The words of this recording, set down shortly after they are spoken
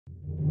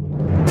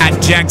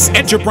JAX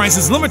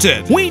Enterprises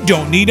Ltd, we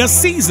don't need a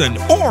season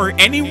or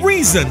any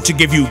reason to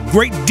give you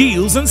great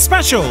deals and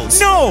specials.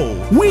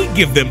 No, we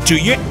give them to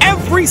you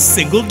every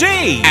single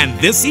day. And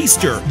this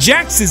Easter,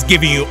 JAX is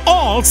giving you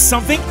all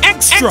something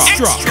extra.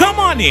 Come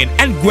on in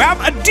and grab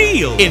a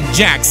deal in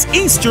JAX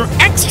Easter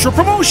Extra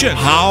promotion.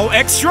 How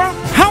extra?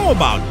 How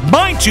about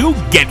buy two,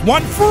 get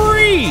one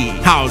free?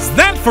 How's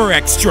that for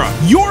extra?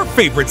 Your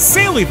favorite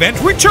sale event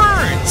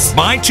returns.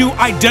 Buy two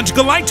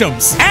identical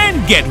items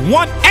and get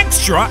one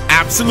extra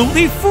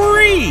absolutely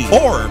free.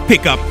 Or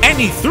pick up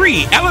any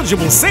three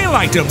eligible sale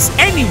items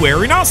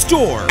anywhere in our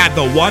store, and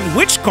the one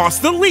which costs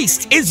the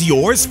least is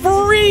yours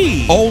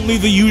free. Only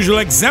the usual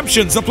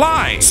exemptions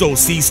apply, so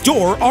see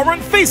store or on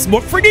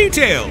Facebook for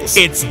details.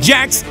 It's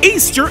JAX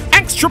Easter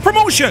Extra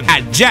promotion.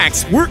 At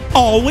JAX, we're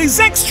always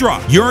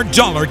extra. Your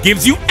dollar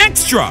gives you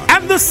extra,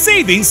 and the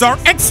savings are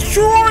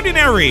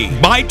extraordinary.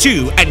 Buy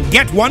two and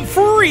get one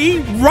free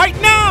right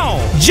now.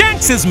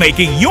 JAX is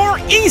making your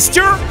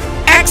Easter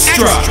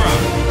extra.